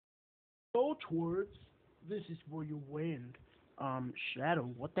Go towards. This is where you win. Shadow,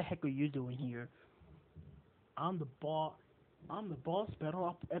 what the heck are you doing here? I'm the boss. I'm the boss battle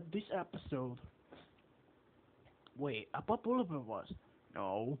up at this episode. Wait, I thought Boulevard was.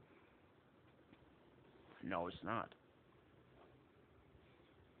 No. No, it's not.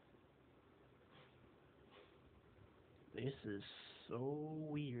 This is so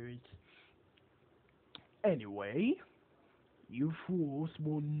weird. Anyway, you fools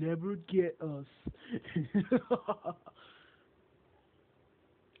will never get us.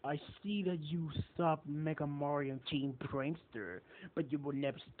 I see that you stopped Mega Mario Team Prankster, but you will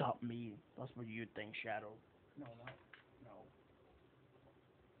never stop me. That's what you think, Shadow. No, not, no.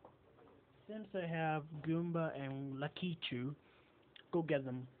 Since I have Goomba and Lakitu, go get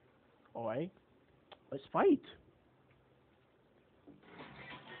them. Alright? Let's fight.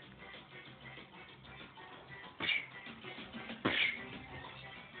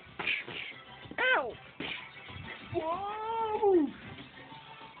 Ow! Whoa!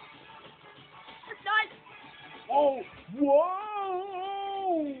 Oh!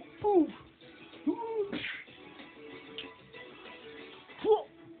 Whoa! Poof!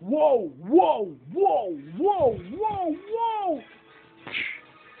 Whoa! Whoa! Whoa! Whoa! Whoa! Whoa!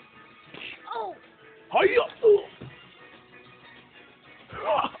 Oh! Hiya!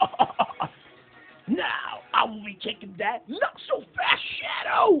 Now I will be taking that not so fast,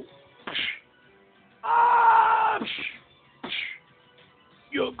 Shadow. Ah!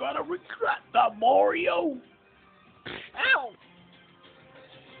 You're gonna regret that, Mario. Ow!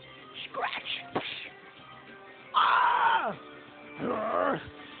 Scratch! Ah!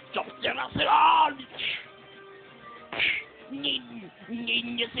 Observación!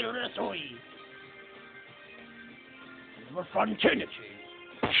 Niña soy. For continuity.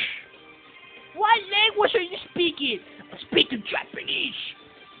 What language are you speaking? I'm speaking Japanese.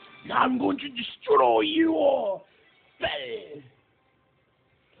 Now I'm going to destroy you all. Belly.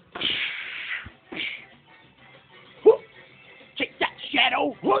 Take that,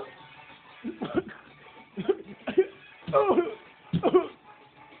 Shadow! What?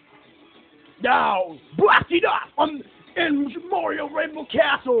 Now, blast it off in Mario Rainbow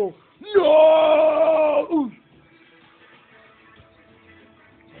Castle! No!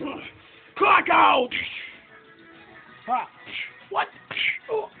 Clock out! What?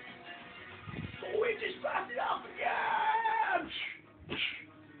 Oh, we just blasted off again!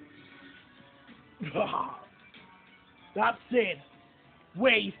 That's it.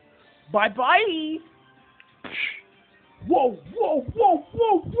 Wait. Bye-bye. Whoa, whoa, whoa,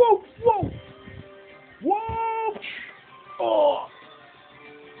 whoa, whoa, whoa. Whoa. Oh.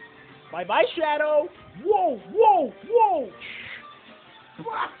 Bye-bye, Shadow. Whoa, whoa, whoa.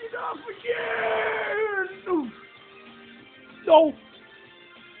 Blast it off again. No.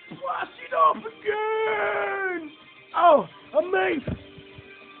 Blast it off again. Oh, amazing.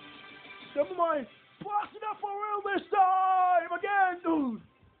 Never mind. Blast it up for real this time! Again, dude!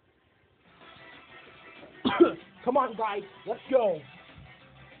 Come on, guys. Let's go.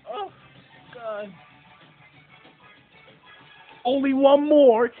 Oh, God. Only one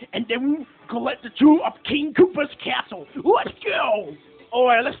more, and then we collect the two of King Koopa's castle. Let's go!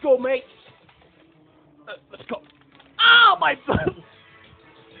 Alright, let's go, mate. Let's go. Ow, my...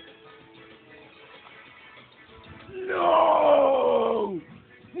 No!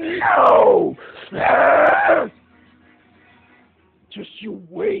 No! Just you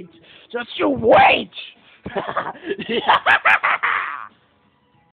wait! Just you wait!